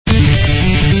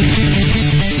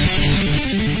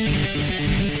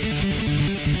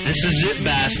This is it,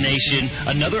 Bass Nation.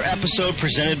 Another episode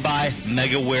presented by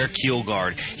MegaWare Keel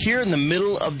Guard. Here in the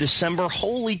middle of December,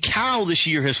 holy cow, this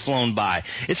year has flown by.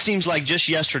 It seems like just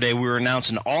yesterday we were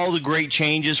announcing all the great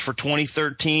changes for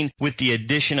 2013 with the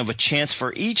addition of a chance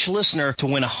for each listener to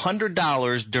win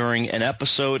 $100 during an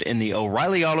episode in the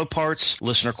O'Reilly Auto Parts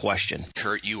Listener Question.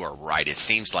 Kurt, you are right. It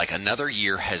seems like another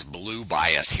year has blew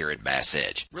by us here at Bass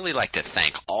Edge. Really like to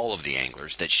thank all of the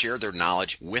anglers that share their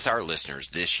knowledge with our listeners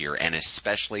this year, and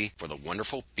especially for the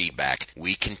wonderful feedback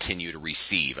we continue to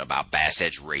receive about Bass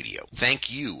Edge Radio. Thank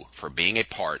you for being a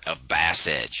part of Bass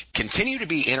Edge. Continue to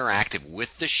be interactive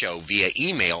with the show via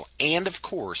email and, of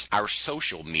course, our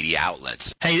social media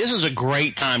outlets. Hey, this is a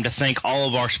great time to thank all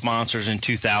of our sponsors in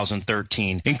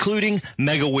 2013, including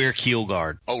MegaWare Keel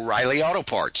Guard, O'Reilly Auto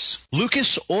Parts,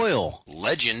 Lucas Oil,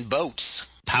 Legend Boats,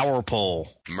 Power Pole,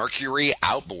 Mercury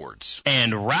Outboards,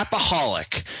 and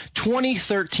Rapaholic.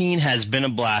 2013 has been a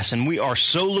blast, and we are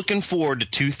so looking forward to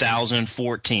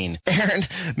 2014. Aaron,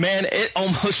 man, it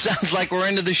almost sounds like we're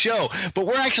into the show, but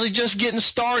we're actually just getting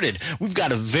started. We've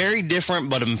got a very different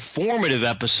but informative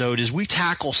episode as we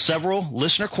tackle several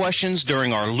listener questions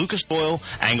during our Lucas Oil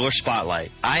Angler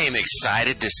Spotlight. I am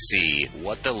excited to see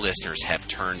what the listeners have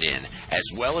turned in, as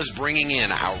well as bringing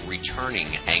in our returning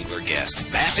angler guest.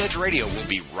 Bass Edge Radio will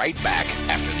be right back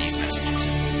after these messages.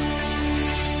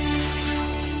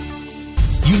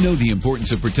 You know the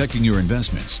importance of protecting your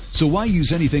investments, so why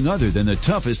use anything other than the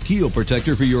toughest keel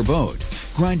protector for your boat?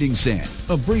 Grinding sand,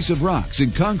 abrasive rocks,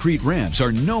 and concrete ramps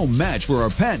are no match for our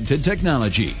patented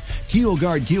technology. Keel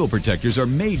Guard keel protectors are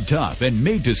made tough and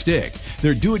made to stick.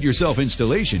 Their do-it-yourself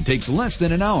installation takes less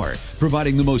than an hour,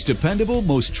 providing the most dependable,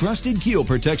 most trusted keel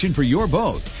protection for your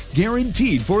boat,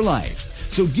 guaranteed for life.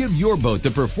 So give your boat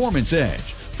the performance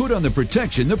edge. Put on the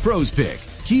protection the pros pick.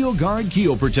 Keel Guard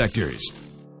Keel Protectors.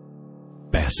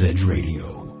 Bass Edge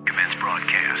Radio. Commence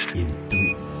broadcast. In 3, 2,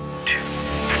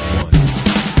 1.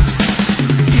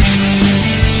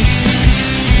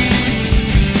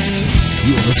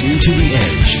 You're listening to The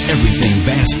Edge. Everything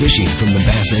bass fishing from the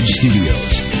Bass Edge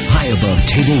Studios. High above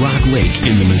Table Rock Lake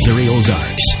in the Missouri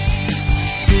Ozarks.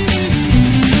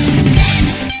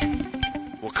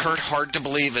 Kurt, hard to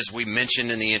believe, as we mentioned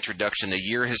in the introduction, the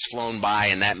year has flown by,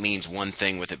 and that means one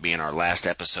thing with it being our last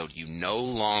episode. You no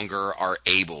longer are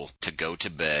able to go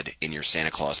to bed in your Santa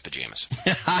Claus pajamas.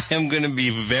 I am going to be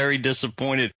very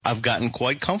disappointed. I've gotten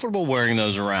quite comfortable wearing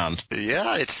those around.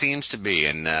 Yeah, it seems to be,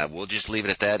 and we'll just leave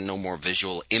it at that. No more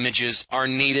visual images are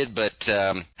needed, but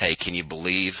hey, can you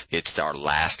believe it's our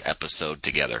last episode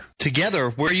together?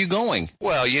 Together? Where are you going?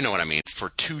 Well, you know what I mean. For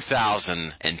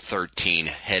 2013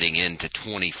 heading into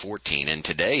 2014, and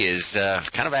today is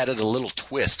kind of added a little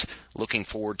twist. Looking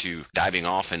forward to diving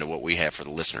off into what we have for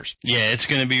the listeners. Yeah, it's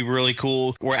going to be really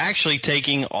cool. We're actually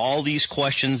taking all these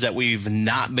questions that we've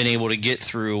not been able to get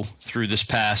through this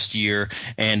past year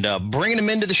and bringing them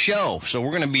into the show. So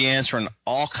we're going to be answering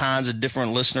all kinds of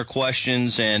different listener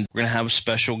questions, and we're going to have a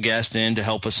special guest in to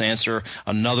help us answer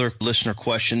another listener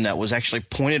question that was actually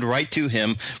pointed right to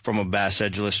him from a Bass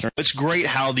Edge listener. It's great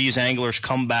how these anglers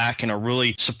come back and are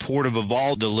really supportive of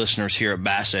all the listeners here at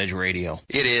Bass Edge Radio.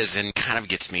 It is, and kind of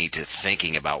gets me to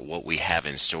thinking about what we have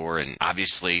in store. And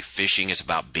obviously fishing is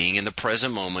about being in the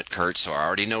present moment, Kurt, so I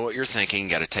already know what you're thinking.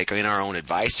 Got to take in our own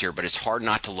advice here, but it's hard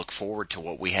not to look forward to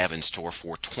what we have in store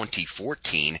for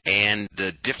 2014 and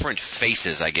the different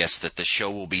faces, I guess, that the show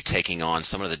will be taking on,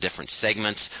 some of the different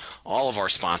segments. All of our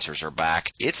sponsors are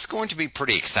back. It's going to be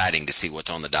pretty exciting to see what's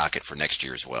on the docket for next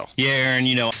year as well. Yeah,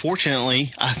 Aaron,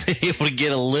 fortunately, I've been able to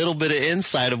get a little bit of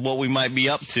insight of what we might be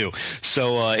up to.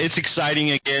 So it's exciting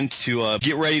again to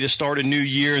get ready to start a new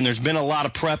year, and there's been a lot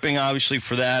of prepping, obviously,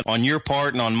 for that on your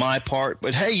part and on my part.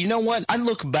 But hey, you know what? I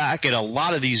look back at a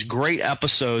lot of these great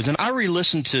episodes, and I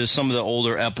re-listen to some of the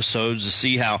older episodes to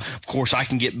see how, of course, I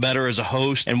can get better as a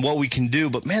host and what we can do.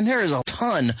 But man, there is a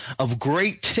ton of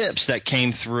great tips that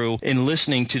came through in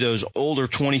listening to those older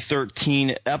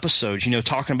 2013 episodes.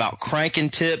 Talking about cranking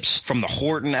tips from the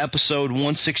Horton episode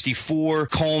 164.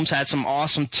 Combs had some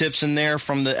awesome tips in there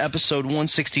from the episode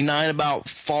 169 about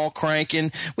fall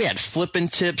cranking. We had flipping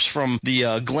tips from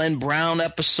the Glenn Brown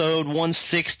episode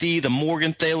 160, the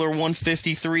Morgan Thaler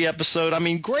 153 episode. I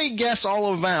mean, great guests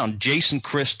all around. Jason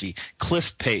Christie,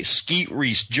 Cliff Pace, Skeet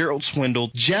Reese, Gerald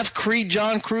Swindle, Jeff Creed,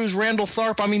 John Cruz, Randall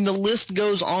Tharp. I mean, the list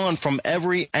goes on from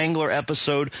every angler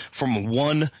episode from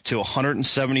 1 to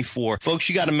 174. Folks,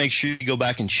 you got to make sure you go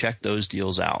back and check those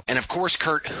deals out. And of course,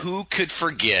 Kurt, who could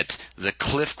forget the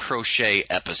Cliff Crochet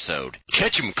episode?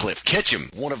 Catch him, Cliff, catch him.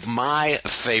 One of my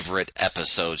favorite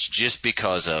episodes episodes just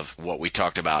because of what we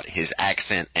talked about, his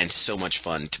accent, and so much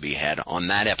fun to be had on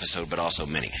that episode, but also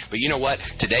many. But you know what?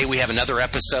 Today we have another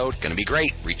episode. Going to be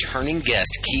great. Returning guest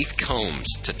Keith Combs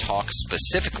to talk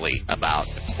specifically about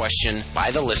a question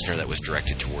by the listener that was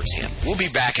directed towards him. We'll be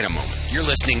back in a moment. You're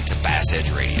listening to Bass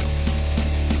Edge Radio.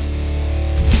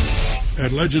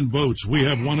 At Legend Boats, we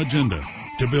have one agenda: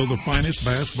 to build the finest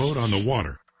bass boat on the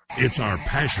water. It's our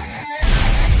passion.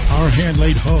 Our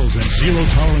hand-laid hulls and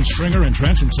zero-tolerance stringer and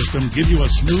transom system give you a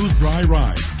smooth, dry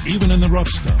ride, even in the rough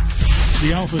stuff.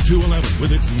 The Alpha 211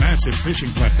 with its massive fishing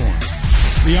platform.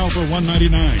 The Alpha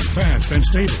 199, fast and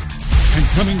stable. And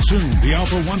coming soon, the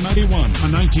Alpha 191, a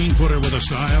 19-footer with a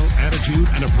style, attitude,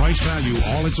 and a price value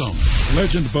all its own.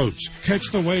 Legend Boats.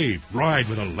 Catch the wave. Ride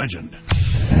with a legend.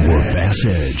 More Bass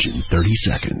Edge in 30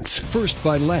 seconds. First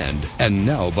by land and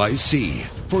now by sea.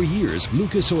 For years,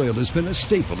 Lucas Oil has been a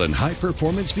staple in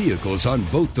high-performance vehicles on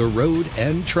both the road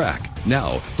and track.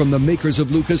 Now, from the makers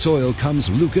of Lucas Oil comes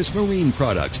Lucas Marine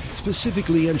products,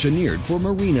 specifically engineered for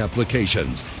marine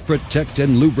applications. Protect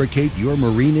and lubricate your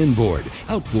marine inboard,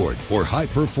 outboard, or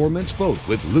high-performance boat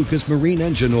with Lucas Marine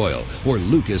Engine Oil or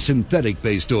Lucas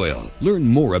Synthetic-Based Oil. Learn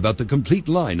more about the complete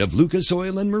line of Lucas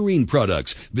Oil and marine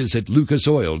products. Visit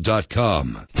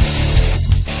lucasoil.com.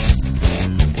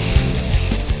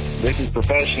 This is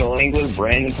professional angler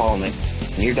Brandon Paulman,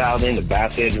 and you're dialed into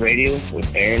Bass Edge Radio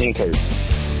with Aaron and Kurt.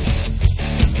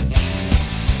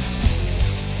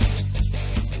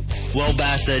 Well,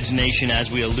 Bass Edge Nation, as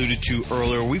we alluded to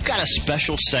earlier, we've got a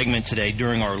special segment today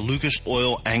during our Lucas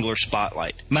Oil Angler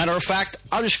Spotlight. Matter of fact,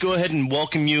 I'll just go ahead and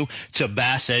welcome you to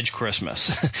Bass Edge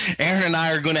Christmas. Aaron and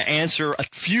I are going to answer a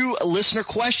few listener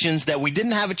questions that we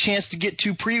didn't have a chance to get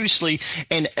to previously,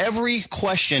 and every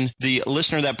question, the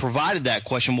listener that provided that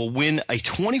question will win a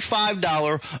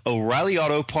 $25 O'Reilly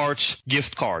Auto Parts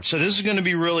gift card. So this is going to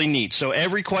be really neat. So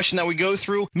every question that we go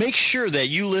through, make sure that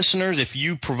you listeners, if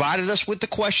you provided us with the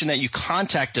question, that you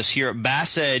contact us here at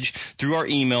Bass Edge through our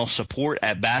email,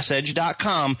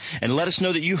 support@bassedge.com, and let us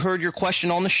know that you heard your question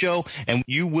on the show, and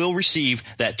you will receive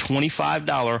that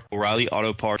 $25 O'Reilly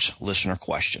Auto Parts listener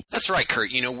question. That's right, Kurt.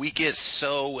 You know, we get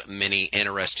so many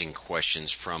interesting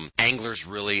questions from anglers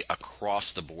really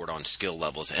across the board on skill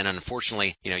levels. And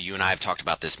unfortunately, you know, you and I have talked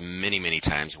about this many, many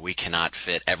times. We cannot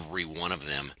fit every one of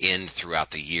them in throughout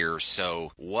the year.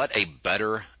 So what a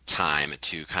better time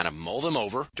to kind of mull them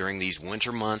over during these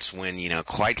winter months when, you know,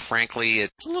 quite frankly,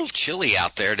 it's a little chilly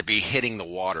out there to be hitting the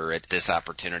water at this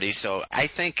opportunity. So I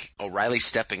think O'Reilly's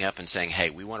stepping up and saying, hey,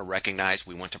 we want to recognize,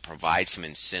 we want to provide some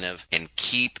incentive and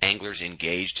keep anglers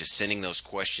engaged to sending those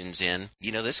questions in.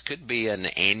 You know, this could be an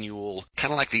annual,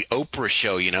 kind of like the Oprah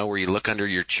show, you know, where you look under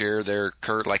your chair there,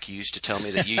 Kurt, like you used to tell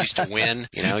me that you used to win.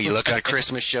 You know, you look at a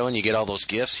Christmas show and you get all those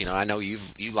gifts. You know, I know you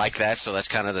like that, so that's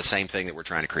kind of the same thing that we're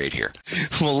trying to create here.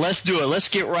 Well, let's do it. Let's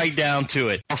get right down to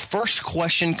it. Our first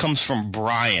question comes from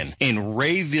Brian in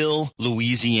Rayville,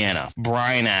 Louisiana.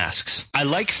 Brian asks, I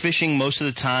like fishing most of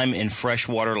the time in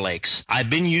freshwater lakes.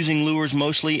 I've been using lures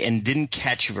mostly and didn't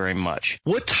catch very much.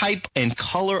 What type and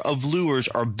color of lures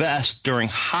are best during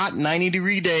hot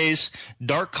 90-degree days,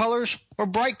 dark colors or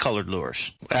bright colored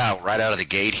lures? Wow, right out of the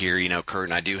gate here, you know, Kurt,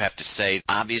 and I do have to say,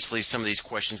 obviously some of these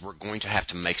questions we're going to have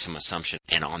to make some assumption.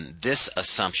 And on this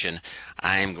assumption,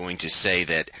 I am going to say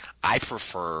that I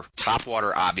prefer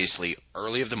topwater, obviously,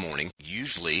 early of the morning.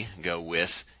 Usually go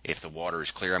with, if the water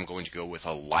is clear, I'm going to go with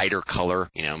a lighter color,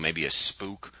 you know, maybe a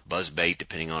spook, buzzbait,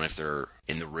 depending on if they're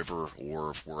in the river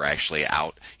or if we're actually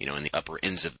out, you know, in the upper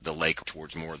ends of the lake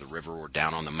towards more of the river or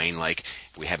down on the main lake.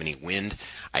 If we have any wind,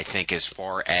 I think as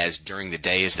far as during the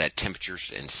day as that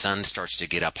temperatures and sun starts to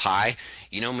get up high,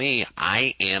 you know me,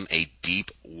 I am a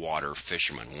deep water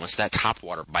fisherman. Once that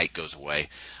topwater bite goes away,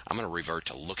 I'm going to revert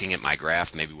to looking at my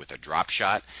graph, maybe with a drop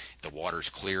shot. If the water's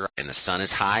clear and the sun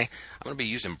is high, I'm going to be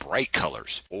using bright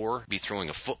colors or be throwing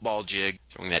a football jig,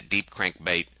 throwing that deep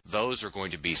crankbait. Those are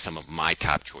going to be some of my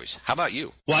top choice. How about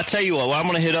you? Well, I tell you what I'm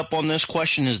going to hit up on this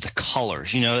question is the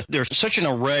colors. You know, there's such an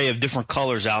array of different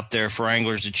colors out there for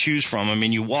anglers to choose from. I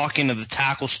mean, you walk into the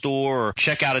tackle store or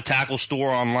check out a tackle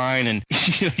store online and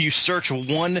you search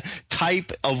one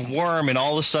type of worm and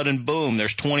all of a sudden, boom,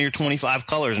 there's 20 or 25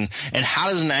 colors. And how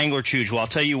does an angler choose? Well, I'll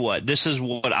tell you what, this is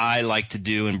what I like to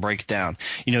do and break down.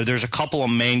 You know, there's a couple of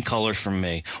main colors for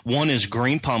me. One is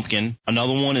green pumpkin.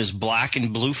 Another one is black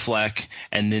and blue fleck.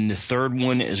 And then the third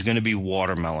one is going to be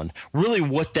watermelon. Really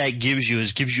what that gives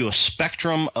you a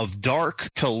spectrum of dark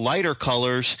to lighter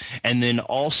colors and then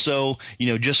also, you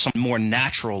know, just some more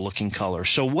natural looking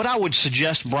colors. So what I would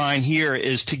suggest, Brian, here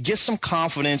is to get some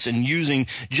confidence in using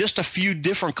just a few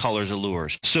different colors of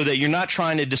lures so that you're not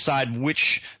trying to decide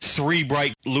which 3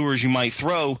 bright lures you might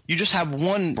throw. You just have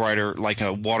one brighter, like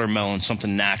a watermelon,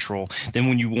 something natural. Then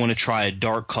when you want to try a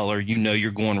dark color, you know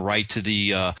you're going right to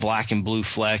the black and blue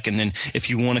fleck. And then if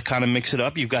you want to kind of mix it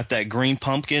up, you've got that green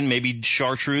pumpkin, maybe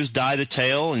chartreuse, dye the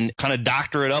tail and kind of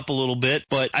doctor it up a little bit.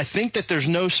 But I think that there's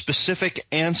no specific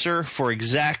answer for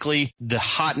exactly the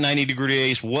hot 90-degree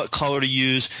days, what color to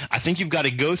use. I think you've got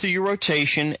to go through your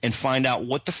rotation and find out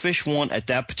what the fish want at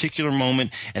that particular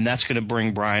moment, and that's going to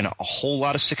bring Brian a whole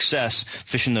lot of success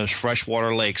fishing those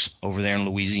freshwater lakes over there in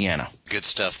Louisiana. Good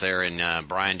stuff there. And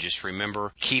Brian, just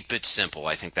remember, keep it simple.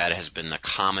 I think that has been the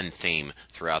common theme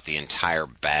throughout the entire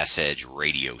Bass Edge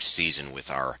radio season with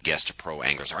our guest pro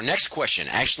anglers. Our next question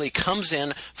actually comes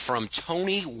in from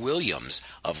Tony Williams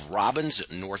of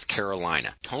Robbins, North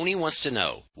Carolina. Tony wants to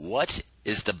know, what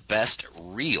is the best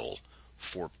reel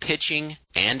for pitching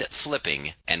and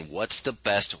flipping, and what's the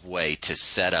best way to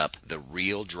set up the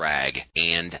reel drag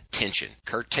and tension?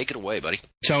 Kurt, take it away, buddy.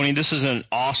 Tony, this is an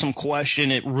awesome question.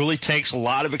 It really takes a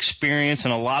lot of experience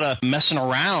and a lot of messing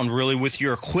around really with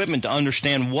your equipment to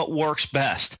understand what works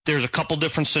best. There's a couple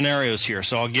different scenarios here,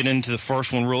 so I'll get into the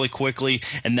first one really quickly,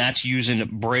 and that's using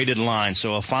braided line.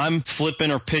 So if I'm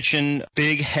flipping or pitching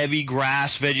big, heavy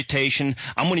grass vegetation,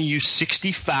 I'm going to use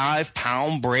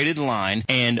 65-pound braided line,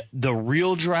 and the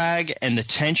reel drag and the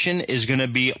tension is going to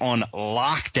be on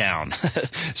lockdown.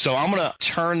 So I'm going to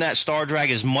turn that star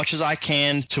drag as much as I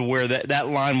can to where that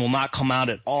line will not come out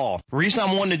at all. The reason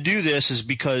I'm wanting to do this is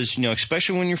because,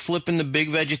 especially when you're flipping the big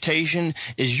vegetation,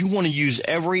 is you want to use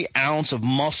every ounce of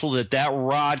muscle that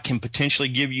rod can potentially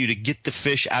give you to get the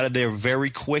fish out of there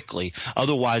very quickly.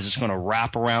 Otherwise, it's going to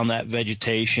wrap around that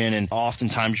vegetation, and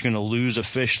oftentimes you're going to lose a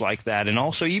fish like that. And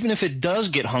also, even if it does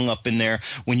get hung up in there,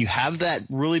 when you have that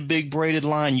really big braided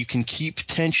line, you can keep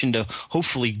tension to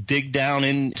hopefully dig down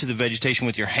into the vegetation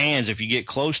with your hands if you get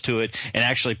close to it and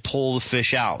actually pull the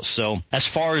fish out. So as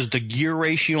far as the gear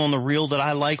ratio on the reel that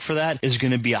I like for that is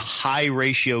going to be a high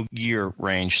ratio gear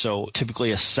range. So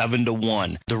typically a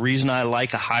 7-to-1. The reason I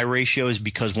like a high ratio is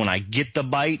because when I get the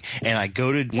bite and I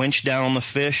go to winch down on the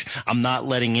fish, I'm not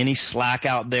letting any slack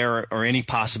out there or any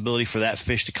possibility for that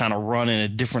fish to kind of run in a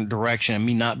different direction and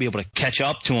me not be able to catch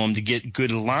up to him to get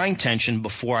good line tension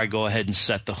before I go ahead and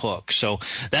set the hook. So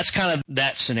that's kind of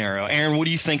that scenario. Aaron, what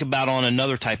do you think about on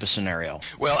another type of scenario?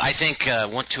 Well, I think I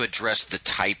want to address the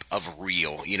type of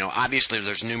reel. Obviously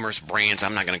there's numerous brands.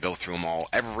 I'm not going to go through them all.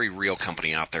 Every reel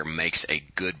company out there makes a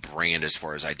good brand as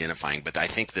far as identifying, but I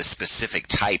think the specific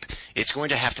type, it's going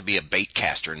to have to be a bait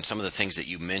caster. And some of the things that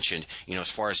you mentioned,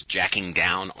 as far as jacking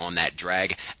down on that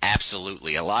drag,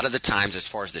 absolutely. A lot of the times, as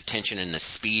far as the tension and the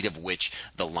speed of which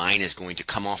the line is going to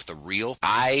come off the reel,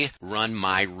 I run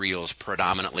my reels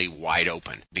predominantly wide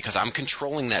open because I'm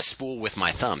controlling that spool with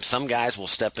my thumb. Some guys will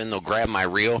step in, they'll grab my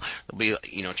reel, they'll be,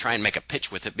 try and make a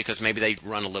pitch with it because maybe they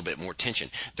run a little bit more tension.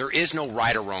 There is no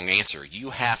right or wrong answer.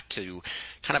 You have to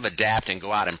kind of adapt and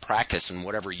go out and practice, and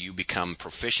whatever you become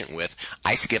proficient with.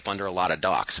 I skip under a lot of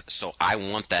docks, so I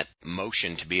want that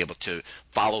motion to be able to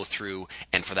follow through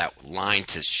and for that line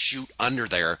to shoot under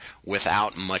there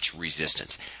without much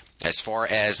resistance. As far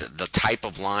as the type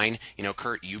of line,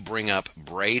 Kurt, you bring up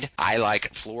braid. I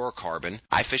like fluorocarbon.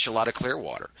 I fish a lot of clear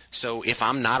water. So if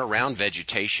I'm not around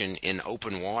vegetation in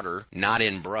open water, not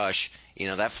in brush,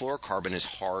 that fluorocarbon is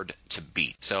hard to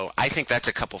beat. So I think that's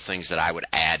a couple things that I would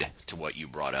add to what you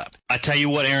brought up. I tell you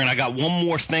what, Aaron, I got one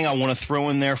more thing I want to throw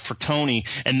in there for Tony,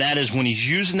 and that is when he's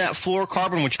using that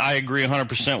fluorocarbon, which I agree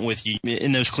 100% with you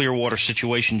in those clear water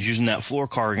situations, using that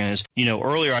fluorocarbon is,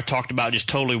 earlier I talked about just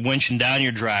totally winching down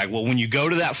your drag. Well, when you go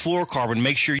to that fluorocarbon,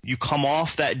 make sure you come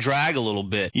off that drag a little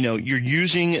bit. You're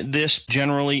using this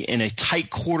generally in a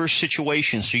tight quarter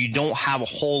situation, so you don't have a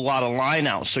whole lot of line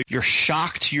out. So your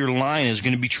shock to your line is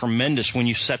going to be tremendous when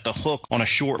you set the hook on a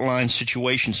short line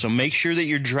situation. So make sure that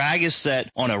your drag is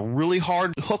set on a really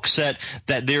hard hook set,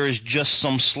 that there is just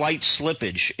some slight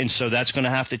slippage. And so that's going to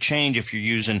have to change if you're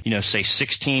using, say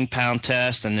 16-pound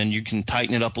test, and then you can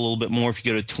tighten it up a little bit more if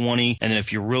you go to 20. And then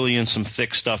if you're really in some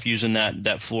thick stuff using that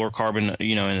fluorocarbon,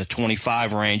 in the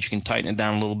 25 range, you can tighten it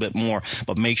down a little bit more.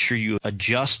 But make sure you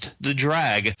adjust the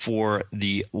drag for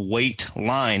the weight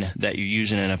line that you're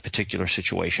using in a particular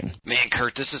situation. Man,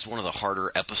 Kurt, this is one of the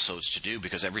harder episodes to do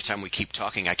because every time we keep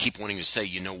talking, I keep wanting to say,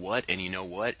 you know what, and you know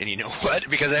what, and you know what,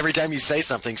 because every time you say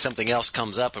something else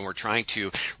comes up, and we're trying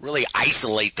to really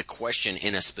isolate the question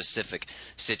in a specific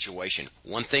situation.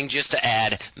 One thing just to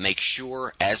add, make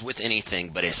sure, as with anything,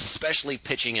 but especially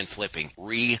pitching and flipping,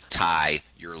 retie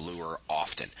your lure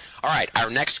often. All right, our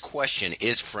next question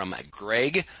is from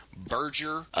Greg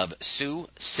Berger of Sioux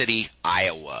City,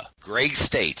 Iowa. Greg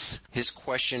states his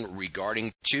question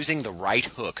regarding choosing the right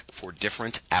hook for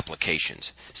different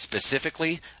applications,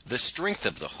 specifically the strength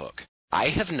of the hook. I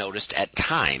have noticed at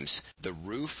times the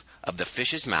roof of the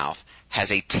fish's mouth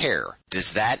has a tear.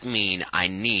 Does that mean I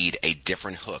need a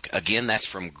different hook? Again, that's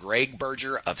from Greg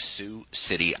Berger of Sioux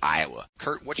City, Iowa.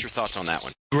 Kurt, what's your thoughts on that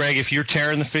one? Greg, if you're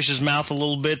tearing the fish's mouth a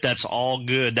little bit, that's all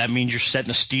good. That means you're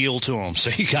setting a steel to them. So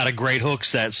you got a great hook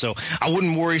set. So I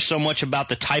wouldn't worry so much about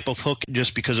the type of hook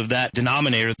just because of that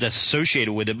denominator that's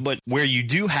associated with it. But where you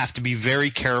do have to be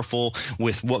very careful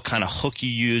with what kind of hook you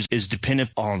use is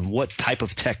dependent on what type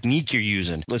of technique you're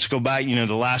using. Let's go back,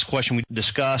 the last question we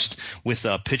discussed with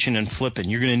pitching and flipping.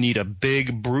 You're going to need a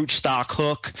big brute stock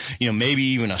hook, maybe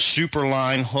even a super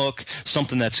line hook,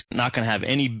 something that's not going to have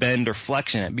any bend or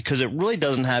flex in it, because it really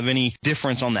doesn't have any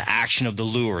difference on the action of the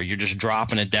lure. You're just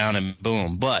dropping it down and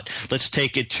boom. But let's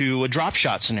take it to a drop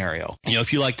shot scenario.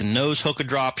 If you like to nose hook a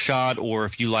drop shot, or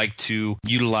if you like to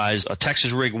utilize a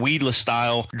Texas rig weedless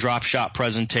style drop shot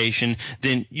presentation,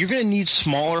 then you're going to need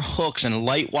smaller hooks and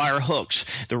light wire hooks.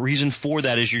 The reason for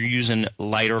that is you're using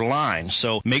lighter lines.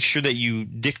 So make sure that you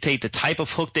dictate the type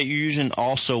of hook that you're using,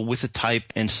 also with the type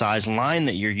and size line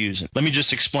that you're using. Let me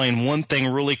just explain one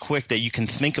thing really quick that you can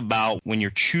think about when you're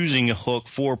choosing a hook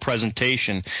for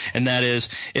presentation, and that is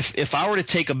if I were to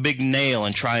take a big nail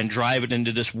and try and drive it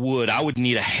into this wood, I would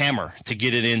need a hammer to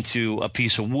get it into a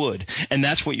piece of wood. And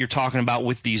that's what you're talking about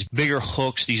with these bigger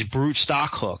hooks, these brute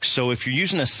stock hooks. So if you're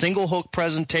using a single hook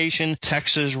presentation,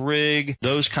 Texas rig,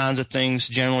 those kinds of things,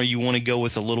 generally you want to go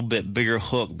with a little bit bigger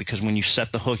hook, because when you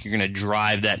set the hook, you're going to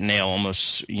drive that nail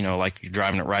almost, like you're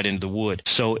driving it right into the wood.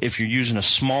 So if you're using a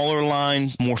smaller line,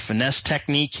 more finesse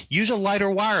technique, use a lighter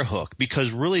wire hook,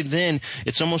 because really then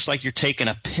it's almost like you're taking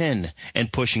a pin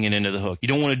and pushing it into the hook. You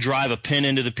don't want to drive a pin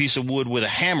into the piece of wood with a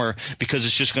hammer, because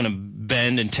it's just going to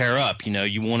bend and tear up.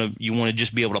 You want to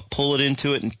just be able to pull it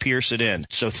into it and pierce it in.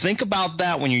 So think about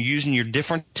that when you're using your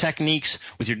different techniques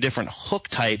with your different hook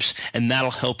types, and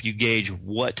that'll help you gauge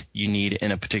what you need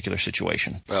in a particular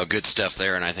situation. Well, good stuff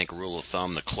there, and I think rule of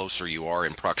thumb, the closer you are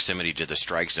in proximity to the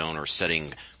strike zone or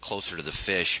setting closer to the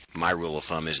fish, my rule of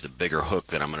thumb is the bigger hook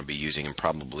that I'm going to be using and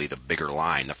probably the bigger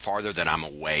line. The farther that I'm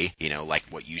away, like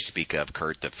what you speak of,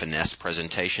 Kurt, the finesse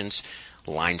presentations,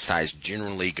 line size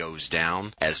generally goes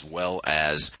down, as well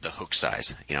as the hook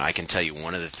size. I can tell you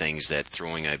one of the things that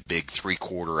throwing a big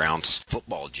 3/4 ounce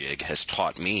football jig has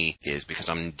taught me is, because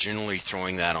I'm generally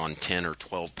throwing that on 10 or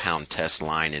 12 pound test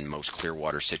line in most clear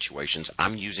water situations,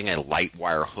 I'm using a light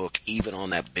wire hook even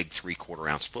on that big 3/4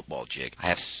 ounce football jig. I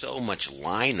have so much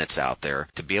line that's out there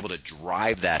to be able to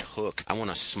drive that hook. I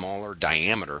want a smaller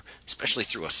diameter, especially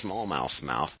through a smallmouth's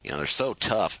mouth. They're so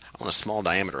tough. I want a small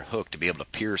diameter hook to be able to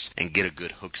pierce and get a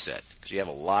good hook set, because you have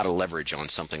a lot of leverage on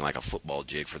something like a football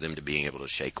jig for them to being able to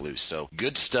shake loose. So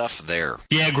good stuff there.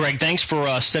 Yeah, Greg, thanks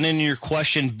for sending in your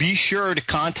question. Be sure to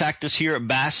contact us here at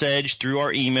Bass Edge through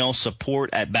our email,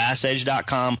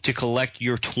 support@bassedge.com, to collect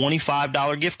your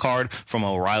 $25 gift card from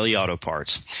O'Reilly Auto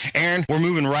Parts. Aaron, we're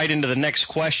moving right into the next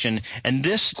question, and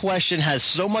this question has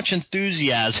so much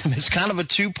enthusiasm. It's kind of a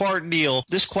two-part deal.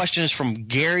 This question is from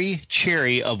Gary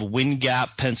Cherry of Wind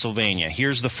Gap, Pennsylvania.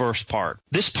 Here's the first part.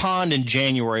 This pond in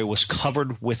January was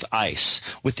covered with ice,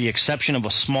 with the exception of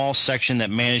a small section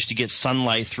that managed to get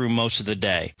sunlight through most of the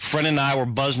day. Fred and I were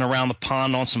buzzing around the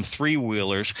pond on some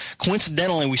three-wheelers.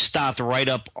 Coincidentally, we stopped right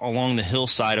up along the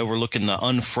hillside overlooking the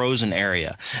unfrozen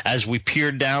area. As we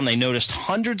peered down, they noticed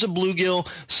hundreds of bluegill,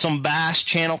 some bass,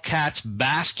 channel cats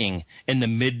basking in the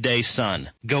midday sun.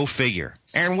 Go figure.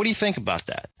 Aaron, what do you think about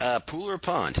that? Pool or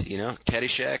pond,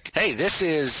 Caddyshack. Hey, this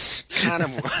is kind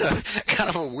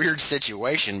of a weird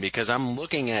situation, because I'm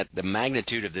looking at the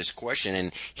magnitude of this question,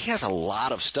 and he has a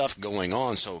lot of stuff going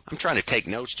on, so I'm trying to take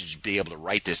notes to be able to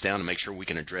write this down to make sure we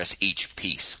can address each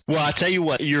piece. Well, I tell you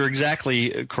what, you're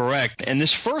exactly correct. And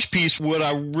this first piece, what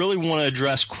I really want to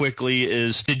address quickly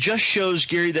is it just shows,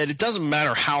 Gary, that it doesn't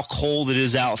matter how cold it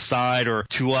is outside, or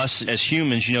to us as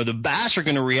humans, the bass are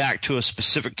going to react to a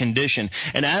specific condition.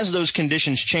 And as those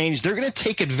conditions change, they're going to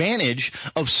take advantage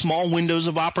of small windows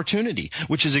of opportunity,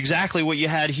 which is exactly what you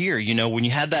had here. When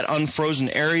you had that unfrozen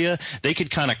area, they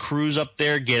could kind of cruise up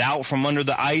there, get out from under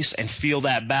the ice, and feel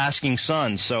that basking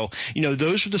sun. So,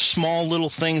 those are the small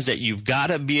little things that you've got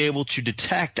to be able to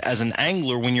detect as an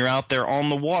angler when you're out there on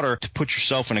the water to put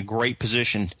yourself in a great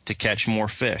position to catch more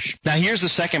fish. Now, here's the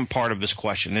second part of this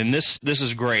question, and this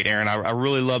is great, Aaron. I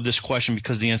really love this question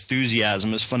because the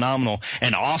enthusiasm is phenomenal,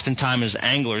 and oftentimes as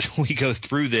anglers, we go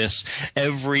through this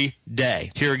every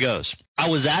day. Here it goes. I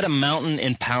was at a mountain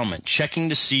impoundment checking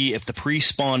to see if the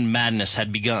pre-spawn madness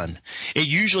had begun. It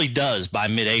usually does by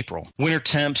mid-April. Winter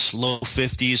temps, low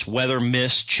 50s, weather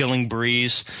mist, chilling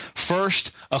breeze.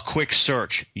 First, a quick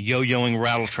search, yo-yoing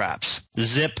rattle traps.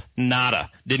 Zip,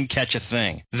 nada, didn't catch a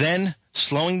thing. Then,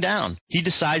 slowing down, he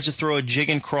decides to throw a jig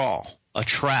and crawl, a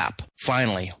trap.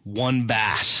 Finally, one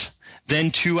bass.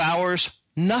 Then 2 hours,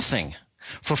 nothing.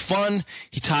 For fun,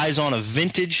 he ties on a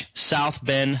vintage South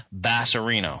Bend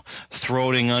Bassarino,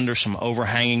 throating under some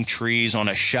overhanging trees on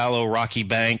a shallow rocky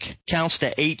bank, counts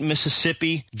to 8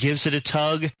 Mississippi, gives it a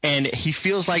tug, and he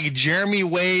feels like Jeremy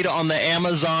Wade on the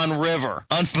Amazon River.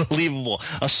 Unbelievable.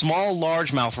 A small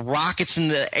largemouth rockets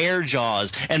into the air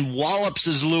jaws and wallops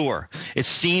his lure. It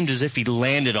seemed as if he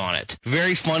landed on it.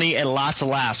 Very funny and lots of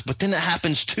laughs, but then it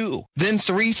happens 2, then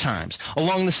 3 times.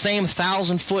 Along the same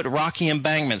 1,000-foot rocky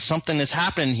embankment, something is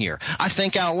happening here. I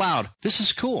think out loud, this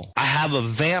is cool. I have a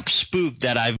vamp spook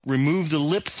that I've removed the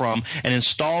lip from and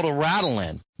installed a rattle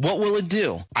in. What will it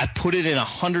do? I put it in a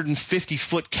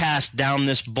 150-foot cast down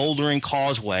this bouldering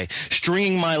causeway,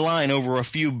 stringing my line over a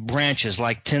few branches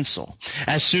like tinsel.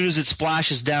 As soon as it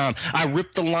splashes down, I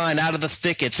rip the line out of the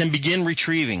thickets and begin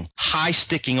retrieving,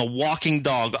 high-sticking a walking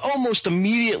dog almost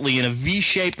immediately in a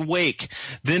V-shaped wake.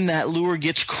 Then that lure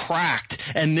gets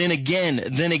cracked, and then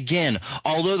again.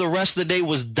 Although the rest of the day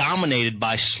was dominated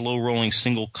by slow-rolling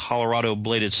single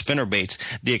Colorado-bladed spinnerbaits,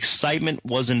 the excitement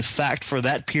was in fact for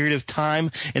that period of time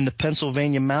in the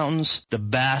Pennsylvania mountains. The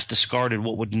bass discarded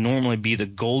what would normally be the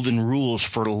golden rules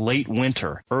for late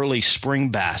winter, early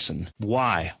spring bassing.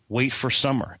 Why wait for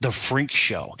summer? The freak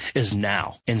show is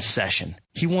now in session.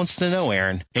 He wants to know,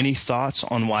 Aaron, any thoughts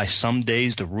on why some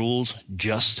days the rules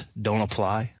just don't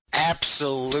apply?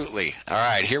 Absolutely. All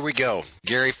right, here we go.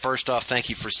 Gary, first off, thank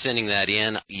you for sending that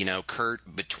in. You know, Kurt,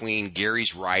 between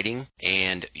Gary's writing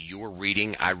and your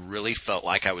reading, I really felt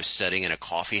like I was sitting in a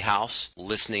coffee house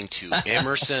listening to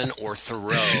Emerson or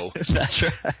Thoreau. That's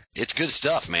right. It's good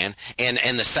stuff, man. And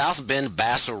the South Bend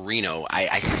Bassarino,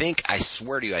 I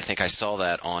swear to you, I think I saw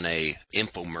that on a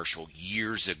infomercial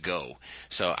years ago.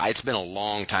 So it's been a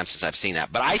long time since I've seen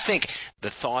that. But I think the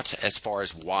thoughts as far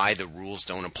as why the rules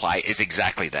don't apply is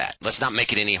exactly that. Let's not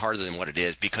make it any harder than what it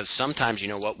is, because sometimes, you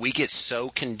know what, we get so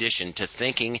conditioned to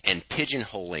thinking and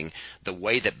pigeonholing the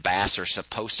way that bass are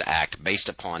supposed to act based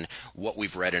upon what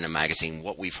we've read in a magazine,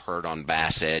 what we've heard on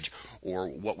Bass Edge, or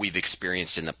what we've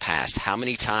experienced in the past. How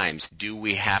many times do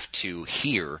we have to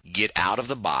get out of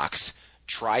the box,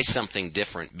 try something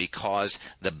different, because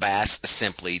the bass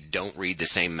simply don't read the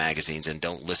same magazines and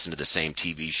don't listen to the same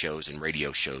TV shows and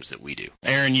radio shows that we do?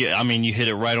 Aaron, you hit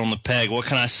it right on the peg. What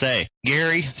can I say?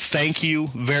 Gary, thank you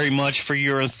very much for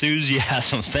your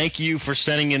enthusiasm. Thank you for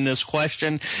sending in this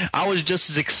question. I was just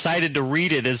as excited to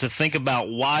read it as to think about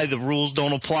why the rules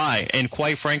don't apply. And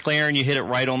quite frankly, Aaron, you hit it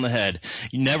right on the head.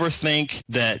 You never think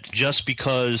that just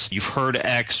because you've heard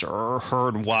X or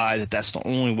heard Y, that's the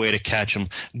only way to catch them.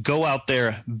 Go out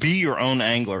there, be your own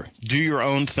angler, do your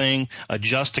own thing,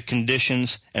 adjust to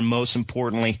conditions, and most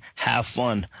importantly, have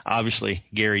fun. Obviously,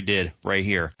 Gary did right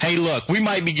here. Hey, look, we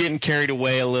might be getting carried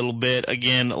away a little bit.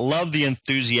 Again, love the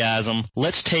enthusiasm.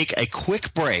 Let's take a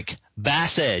quick break.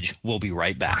 Bass Edge will be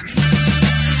right back.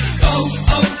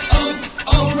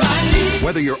 O'Reilly.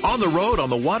 Whether you're on the road, on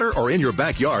the water, or in your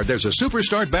backyard, there's a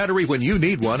Superstart battery when you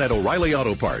need one at O'Reilly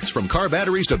Auto Parts. From car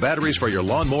batteries to batteries for your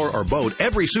lawnmower or boat,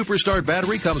 every Superstart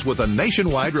battery comes with a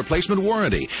nationwide replacement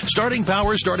warranty. Starting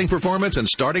power, starting performance, and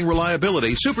starting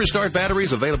reliability, Superstart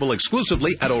batteries available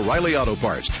exclusively at O'Reilly Auto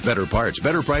Parts. Better parts,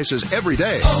 better prices every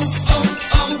day.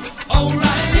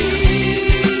 O'Reilly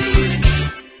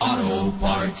Auto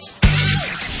Parts.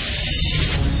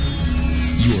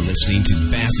 You're listening to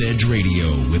Bass Edge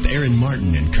Radio with Aaron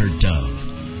Martin and Kurt Dove.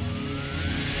 We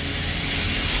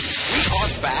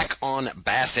are back on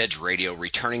Bass Edge Radio,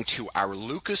 returning to our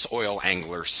Lucas Oil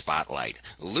Angler Spotlight.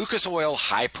 Lucas Oil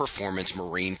High Performance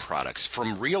Marine Products.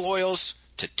 From real oils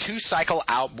to 2-cycle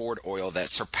outboard oil that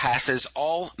surpasses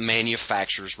all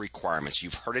manufacturers' requirements.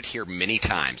 You've heard it here many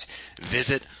times.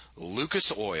 Visit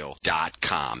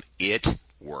lucasoil.com. It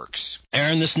works.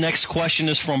 Aaron, this next question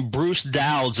is from Bruce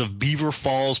Dowds of Beaver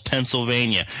Falls,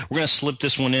 Pennsylvania. We're going to slip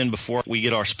this one in before we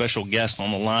get our special guest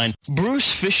on the line.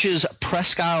 Bruce fishes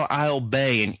Presque Isle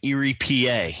Bay in Erie,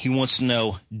 PA. He wants to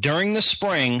know, during the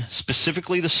spring,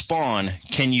 specifically the spawn,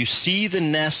 can you see the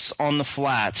nests on the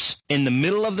flats? In the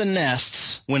middle of the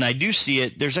nests, when I do see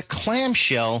it, there's a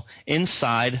clamshell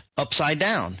inside upside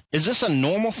down. Is this a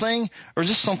normal thing, or is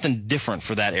this something different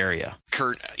for that area?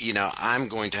 Kurt, I'm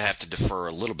going to have to defer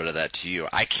a little bit of that to you.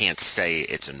 I can't say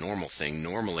it's a normal thing.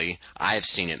 Normally, I have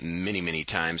seen it many, many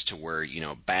times to where,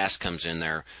 bass comes in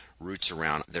there, roots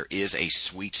around. There is a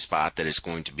sweet spot that is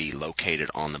going to be located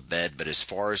on the bed, but as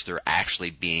far as there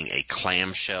actually being a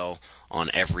clamshell on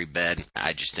every bed,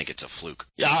 I just think it's a fluke.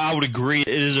 Yeah, I would agree. It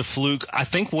is a fluke. I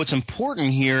think what's important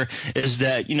here is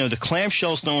that, the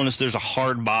clamshell's known as there's a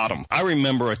hard bottom. I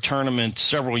remember a tournament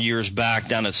several years back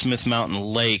down at Smith Mountain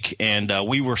Lake, and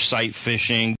we were sight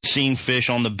fishing, seeing fish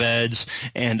on the beds,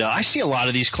 and I see a lot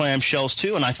of these clamshells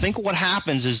too, and I think what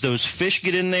happens is those fish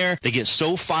get in there, they get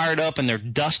so fired up, and they're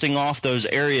dusting off those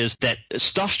areas that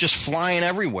stuff's just flying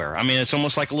everywhere. I mean, it's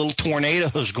almost like a little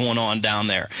tornadoes going on down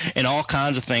there, and all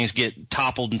kinds of things get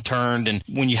toppled and turned. And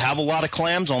when you have a lot of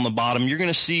clams on the bottom, you're going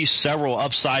to see several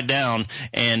upside down.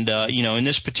 And, in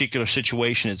this particular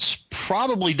situation, it's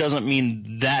probably doesn't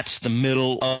mean that's the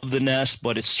middle of the nest,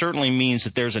 but it certainly means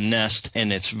that there's a nest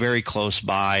and it's very close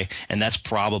by. And that's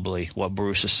probably what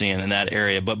Bruce is seeing in that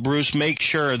area. But Bruce, make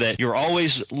sure that you're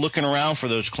always looking around for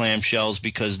those clamshells,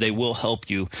 because they will help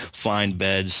you find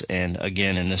beds. And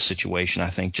again, in this situation, I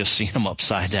think just seeing them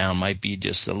upside down might be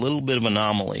just a little bit of an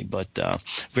anomaly, but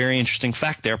very interesting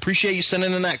fact there. Appreciate you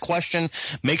sending in that question.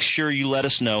 Make sure you let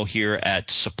us know here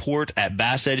at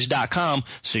support@bassedge.com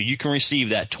so you can receive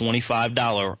that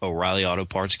 $25 O'Reilly Auto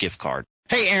Parts gift card.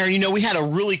 Hey, Aaron, we had a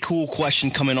really cool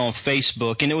question come in on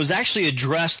Facebook, and it was actually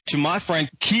addressed to my friend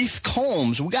Keith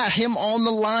Combs. We got him on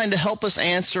the line to help us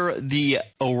answer the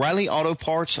O'Reilly Auto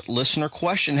Parts listener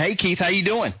question. Hey, Keith, how you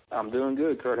doing? I'm doing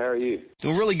good, Kurt. How are you?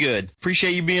 Doing really good.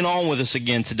 Appreciate you being on with us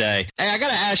again today. Hey, I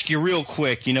got to ask you real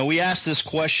quick. We asked this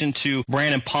question to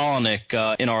Brandon Polinick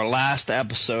in our last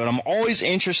episode. I'm always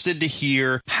interested to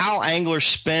hear how anglers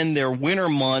spend their winter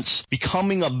months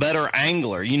becoming a better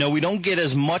angler. We don't get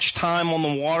as much time on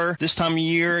the water this time of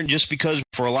year, just because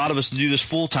for a lot of us to do this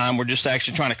full time, we're just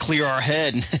actually trying to clear our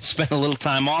head and spend a little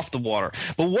time off the water.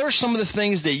 But what are some of the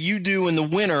things that you do in the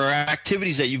winter, or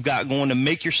activities that you've got going to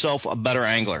make yourself a better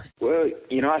angler? Well,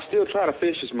 I still try to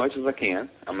fish as much as I can.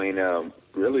 I mean,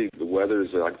 really, the weather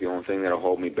is like the only thing that'll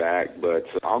hold me back, but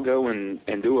I'll go and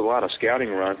do a lot of scouting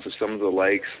runs to some of the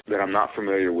lakes that I'm not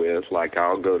familiar with. Like,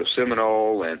 I'll go to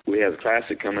Seminole, and we have a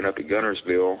classic coming up at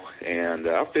Guntersville, and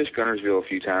I'll fish Guntersville a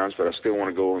few times, but I still want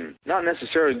to go and not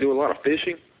necessarily do a lot of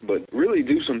fishing, but really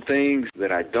do some things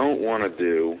that I don't want to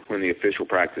do when the official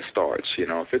practice starts.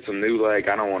 If it's a new lake,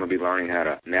 I don't want to be learning how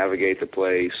to navigate the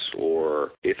place,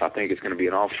 or if I think it's going to be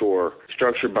an offshore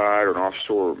structure bite or an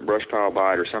offshore brush pile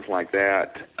bite or something like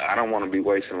that, I don't want to be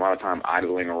wasting a lot of time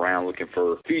idling around looking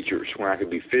for features when I could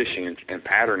be fishing and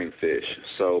patterning fish.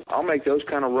 So I'll make those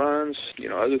kind of runs.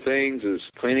 Other things is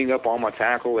cleaning up all my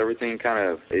tackle. Everything kind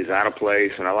of is out of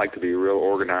place, and I like to be real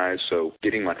organized. So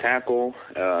getting my tackle,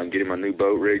 getting my new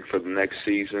boat rig for the next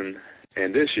season.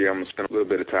 And this year I'm going to spend a little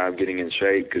bit of time getting in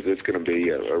shape, because it's going to be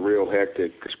a real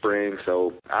hectic spring.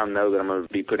 So I know that I'm going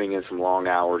to be putting in some long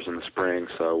hours in the spring.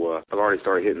 So I've already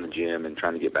started hitting the gym and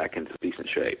trying to get back into decent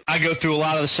shape. I go through a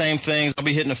lot of the same things. I'll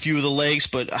be hitting a few of the lakes,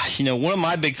 but one of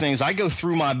my big things, I go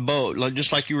through my boat,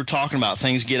 just like you were talking about.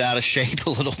 Things get out of shape a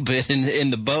little bit in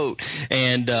the boat,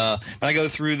 and I go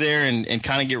through there and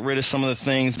kind of get rid of some of the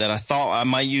things that I thought I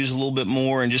might use a little bit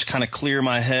more, and just kind of clear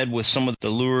my head with some of the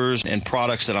lures and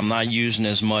products that I'm not using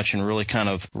as much, and really kind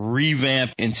of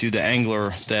revamp into the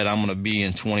angler that I'm going to be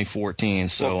in 2014.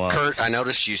 So, well, Kurt, I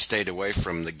noticed you stayed away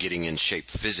from the getting in shape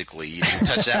physically. You didn't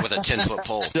touch that with a 10-foot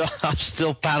pole. I'm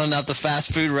still pounding out the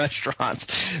fast food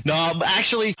restaurants. No,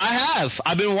 actually, I have.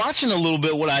 I've been watching a little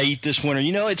bit what I eat this winter.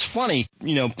 It's funny,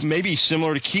 maybe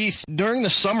similar to Keith. During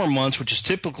the summer months, which is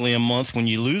typically a month when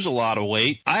you lose a lot of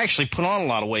weight, I actually put on a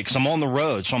lot of weight because I'm on the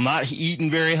road, so I'm not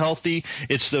eating very healthy.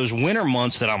 It's those winter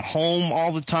months that I'm home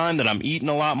all the time that I'm eating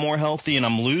a lot more healthy and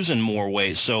I'm losing more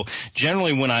weight. So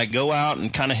generally when I go out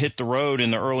and kind of hit the road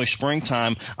in the early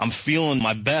springtime, I'm feeling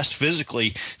my best physically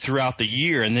throughout the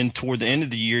year. And then toward the end of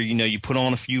the year, you put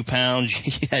on a few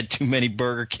pounds, you had too many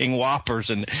Burger King Whoppers,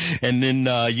 and then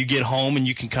you get home and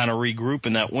you can kind of regroup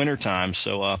in that wintertime.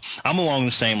 So I'm along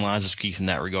the same lines as Keith in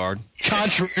that regard,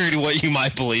 contrary to what you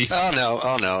might believe. Oh,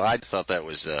 no. I thought that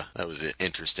was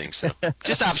interesting. So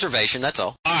just observation, that's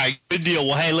all. All right, good deal.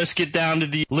 Well, hey, let's get down to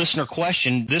the listener listener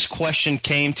question. This question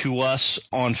came to us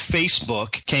on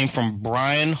Facebook, came from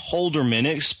Brian Holderman.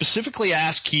 It specifically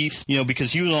asked Keith,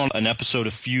 because he was on an episode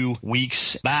a few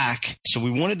weeks back. So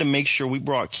we wanted to make sure we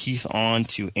brought Keith on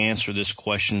to answer this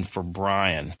question for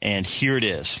Brian. And here it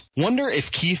is. Wonder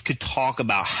if Keith could talk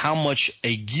about how much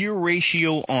a gear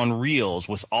ratio on reels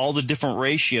with all the different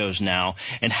ratios now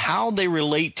and how they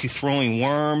relate to throwing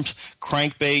worms,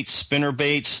 crankbaits,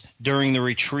 spinnerbaits during the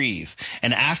retrieve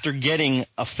and after getting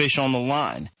a fish on the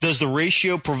line. Does the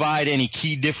ratio provide any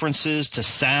key differences to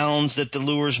sounds that the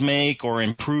lures make or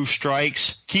improve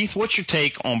strikes? Keith, what's your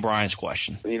take on Brian's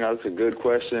question? It's a good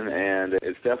question, and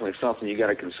it's definitely something you got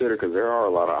to consider because there are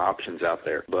a lot of options out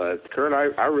there. But, Kurt,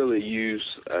 I really use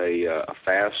a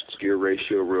fast gear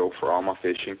ratio reel for all my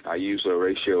fishing. I use a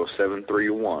ratio of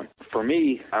 7:3:1. For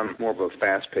me, I'm more of a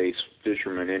fast-paced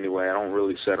fisherman anyway. I don't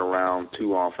really sit around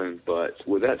too often, but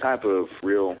with that type of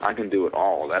reel, I can do it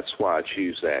all. That's why I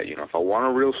choose that. If I want a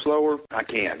reel slower, I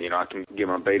can. I can get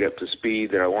my bait up to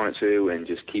speed that I want it to and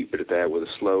just keep it at that with a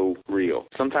slow reel.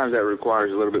 Sometimes that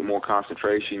requires a little bit more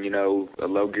concentration. A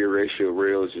low gear ratio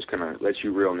reel is just going to let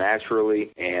you reel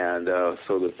naturally, and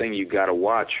so the thing you got to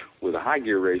watch with a high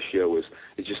gear ratio is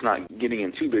just not getting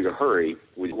in too big a hurry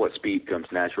with what speed comes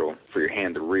natural for your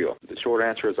hand to reel. The short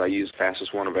answer is I use the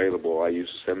fastest one available. I use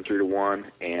 7:3:1,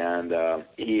 and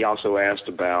he also asked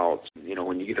about,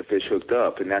 when you get a fish hooked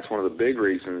up, and that's one of the big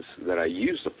reasons that I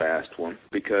use the fast one,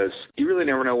 because you really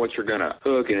never know what you're going to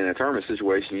hook, and in a tournament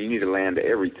situation, you need to land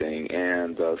everything,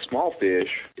 and small fish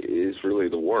is really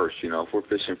the worst. If we're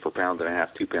fishing for 1.5 pound,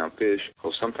 2 pound fish,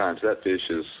 well, sometimes that fish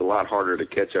is a lot harder to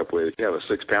catch up with. If you have a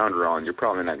 6 pounder on, you're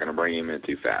probably not going to bring him in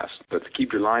too fast. But to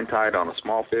keep your line tight on a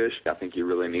small fish, I think you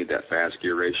really need that fast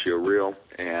gear ratio reel.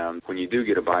 And when you do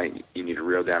get a bite, you need to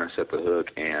reel down and set the hook,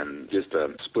 and just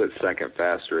a split second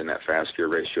faster in that fast gear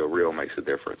ratio reel makes a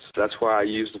difference. That's why I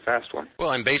use the fast one.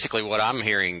 Well, and basically what I'm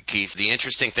hearing, Keith, the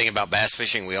interesting thing about bass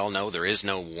fishing, we all know there is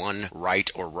no one right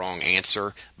or wrong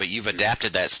answer, but you've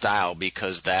adapted that style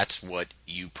because that's what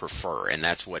you prefer, and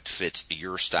that's what fits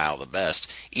your style the best.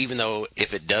 Even though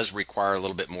if it does require a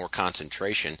little bit more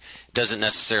concentration, it doesn't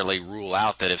necessarily rule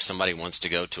out that if somebody wants to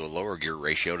go to a lower gear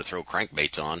ratio to throw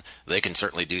crankbaits on, they can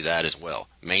certainly do that as well.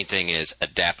 Main thing is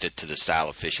adapt it to the style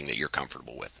of fishing that you're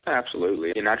comfortable with.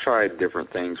 Absolutely. And I tried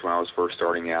different things when I was first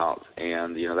starting out,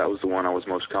 and that was the one I was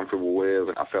most comfortable with,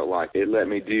 and I felt like it let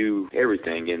me do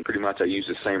everything, and pretty much I use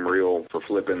the same reel for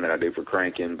flipping that I do for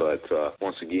cranking, but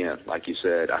once again, like you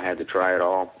said, I had to try it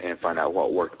all and find out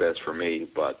what worked best for me.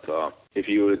 But if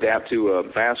you adapt to a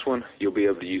fast one, you'll be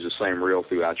able to use the same reel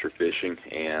throughout your fishing,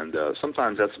 and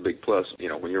sometimes that's a big plus.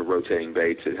 When you're rotating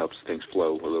baits, it helps things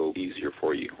flow a little easier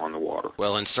for you on the water.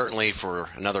 Well, and certainly for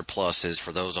another plus is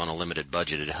for those on a limited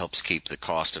budget, it helps keep the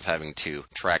cost of having to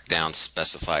track down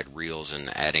specified reels and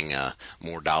adding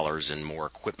more dollars and more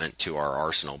equipment to our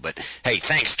arsenal. But hey,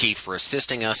 thanks, Keith, for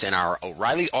assisting us in our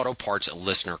O'Reilly Auto Parts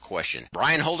listener question.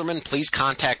 Brian Holderman, please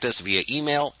contact us via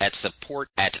email at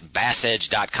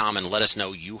support@bassedge.com and let us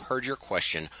know you heard your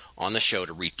question on the show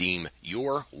to redeem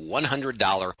your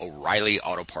 $100 O'Reilly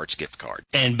Auto Parts gift card.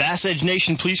 And Bass Edge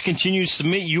Nation, please continue to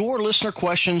submit your listener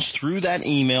questions through that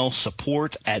email,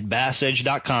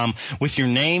 support@bassedge.com, with your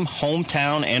name,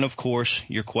 hometown, and, of course,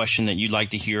 your question that you'd like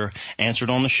to hear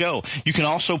answered on the show. You can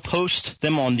also post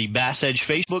them on the Bass Edge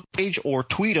Facebook page or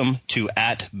tweet them to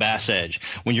 @BassEdge.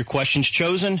 When your question's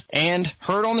chosen and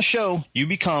heard on the show, you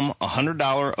become a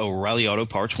 $100 O'Reilly Auto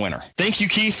Parts winner. Thank you,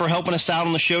 Keith, for helping us out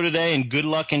on the show today, and good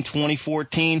luck in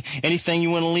 2014. Anything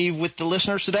you want to leave with the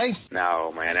listeners today?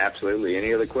 No, man, absolutely.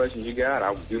 Any other questions you got,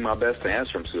 I'll do my best to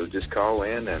answer them, so just call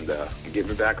in and get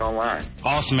me back online.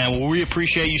 Awesome, man. Well, we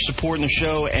appreciate you supporting the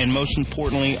show and, most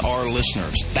importantly, our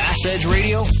listeners. Bass Edge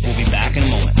Radio, we'll be back in a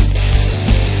moment.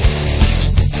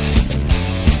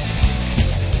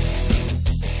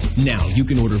 Now you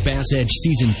can order Bass Edge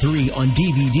Season 3 on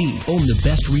DVD. Own the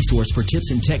best resource for tips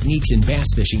and techniques in bass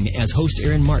fishing as host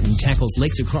Aaron Martin tackles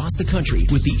lakes across the country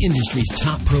with the industry's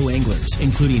top pro anglers,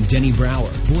 including Denny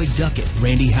Brower, Boyd Duckett,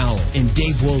 Randy Howell, and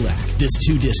Dave Wolak. This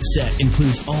 2-disc set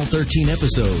includes all 13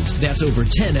 episodes. That's over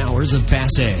 10 hours of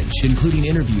Bass Edge, including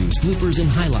interviews, bloopers, and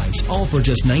highlights, all for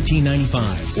just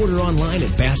 $19.95. Order online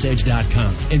at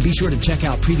BassEdge.com. And be sure to check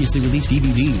out previously released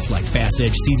DVDs like Bass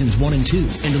Edge Seasons 1 and 2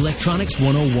 and Electronics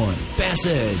 101. Bass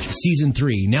Edge Season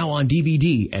 3 now on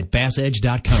DVD at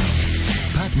BassEdge.com.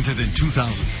 Patented in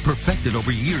 2000, perfected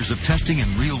over years of testing and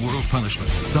real-world punishment,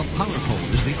 the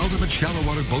PowerPole is the ultimate shallow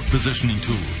water boat positioning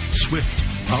tool. Swift.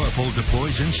 PowerPole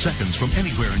deploys in seconds from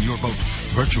anywhere in your boat.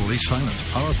 Virtually silent,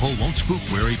 PowerPole won't spook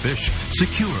wary fish.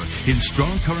 Secure in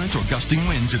strong currents or gusting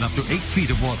winds in up to 8 feet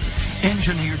of water.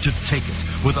 Engineered to take it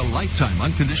with a lifetime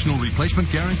unconditional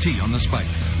replacement guarantee on the spike.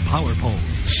 PowerPole.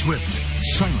 Swift.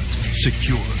 Silent.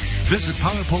 Secure. Visit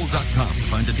PowerPole.com to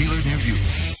find a dealer near you.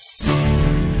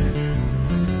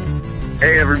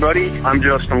 Hey everybody, I'm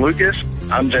Justin Lucas.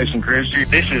 I'm Jason Christie.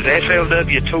 This is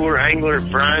SLW Tour Angler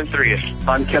Brian Thrift.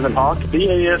 I'm Kevin Hawk.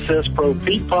 BASS Pro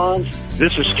Pete Ponds.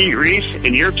 This is Skeet Reese,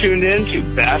 and you're tuned in to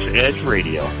Bass Edge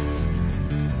Radio.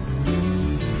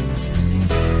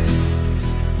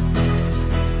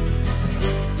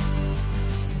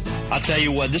 I'll tell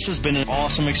you what, this has been an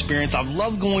awesome experience. I've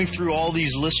loved going through all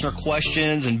these listener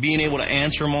questions and being able to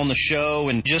answer them on the show,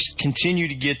 and just continue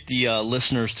to get the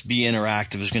listeners to be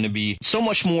interactive is going to be so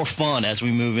much more fun as we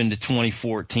move into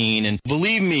 2014. And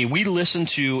believe me, we listen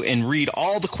to and read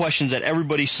all the questions that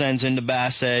everybody sends into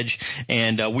Bass Edge,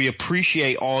 and we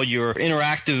appreciate all your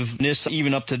interactiveness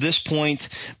even up to this point.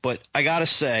 But I got to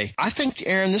say, I think,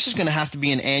 Aaron, this is going to have to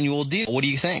be an annual deal. What do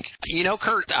you think? You know,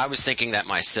 Kurt, I was thinking that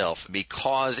myself,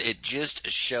 because it just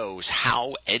shows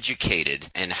how educated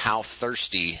and how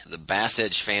thirsty the Bass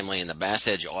Edge family and the Bass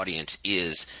Edge audience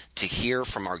is to hear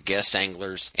from our guest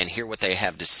anglers and hear what they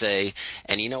have to say.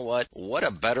 And you know what? What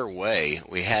a better way.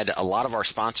 We had a lot of our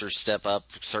sponsors step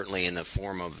up, certainly in the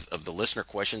form of the listener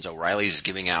questions. O'Reilly's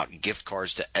giving out gift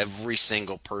cards to every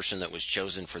single person that was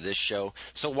chosen for this show.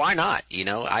 So why not? You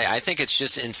know, I think it's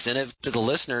just incentive to the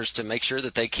listeners to make sure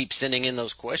that they keep sending in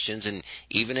those questions. And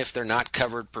even if they're not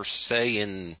covered per se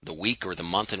in the week or the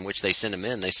month in which they send them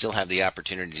in, they still have the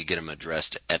opportunity to get them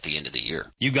addressed at the end of the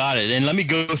year. You got it. And let me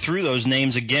go through those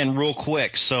names again real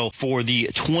quick. So for the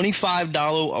 $25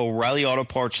 O'Reilly Auto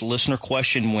Parts listener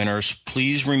question winners,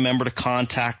 please remember to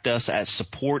contact us at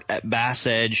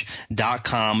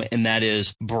support@bassedge.com. And that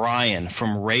is Brian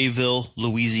from Rayville,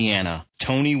 Louisiana,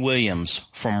 Tony Williams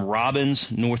from Robbins,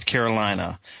 North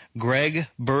Carolina, Greg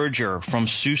Berger from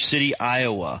Sioux City,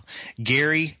 Iowa,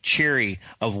 Gary Cherry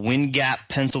of Wind Gap,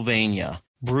 Pennsylvania,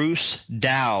 Bruce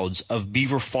Dowds of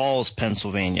Beaver Falls,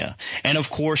 Pennsylvania. And of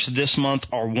course, this month,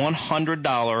 our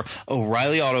 $100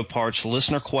 O'Reilly Auto Parts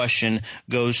listener question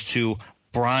goes to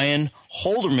Brian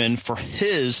Holderman for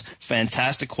his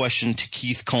fantastic question to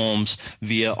Keith Combs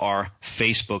via our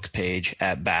Facebook page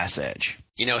at Bass Edge.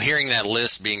 You know, hearing that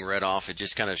list being read off, it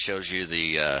just kind of shows you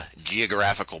the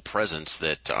geographical presence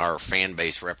that our fan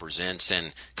base represents.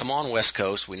 And come on, West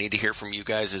Coast, we need to hear from you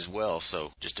guys as well.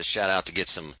 So just a shout out to get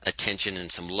some attention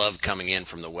and some love coming in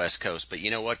from the West Coast. But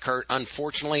you know what, Kurt?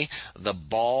 Unfortunately, the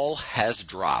ball has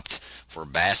dropped for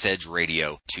Bass Edge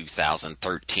Radio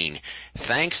 2013.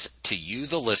 Thanks to you,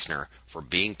 the listener, for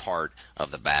being part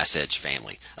of the Bass Edge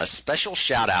family. A special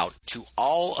shout out to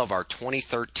all of our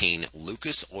 2013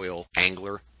 Lucas Oil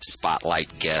Angler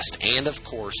Spotlight guests, and of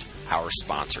course, our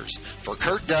sponsors. For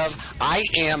Kurt Dove, I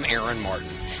am Aaron Martin.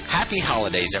 Happy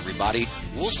holidays, everybody.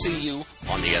 We'll see you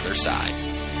on the other side.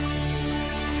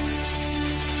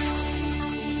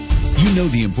 You know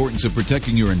the importance of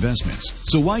protecting your investments,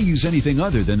 so why use anything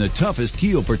other than the toughest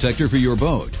keel protector for your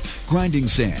boat? Grinding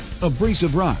sand,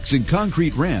 abrasive rocks, and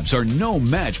concrete ramps are no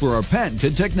match for our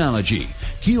patented technology.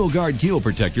 Keel Guard keel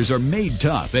protectors are made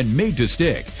tough and made to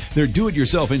stick. Their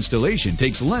do-it-yourself installation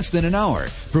takes less than an hour,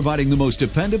 providing the most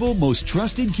dependable, most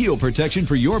trusted keel protection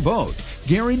for your boat,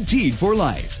 guaranteed for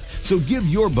life. So give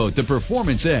your boat the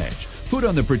performance edge. Put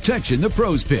on the protection the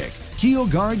pros pick. Keel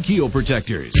Guard keel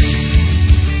protectors.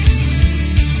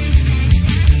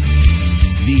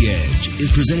 The Edge is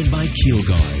presented by Keel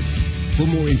Guard. For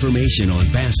more information on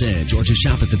Bass Edge or to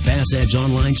shop at the Bass Edge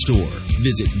online store,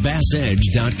 visit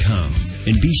bassedge.com.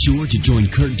 And be sure to join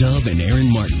Kurt Dove and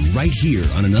Aaron Martin right here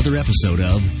on another episode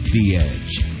of The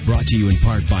Edge. Brought to you in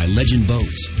part by Legend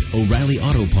Boats, O'Reilly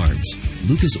Auto Parts,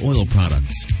 Lucas Oil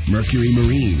Products, Mercury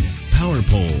Marine,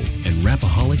 PowerPole, and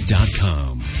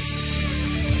Rapaholic.com.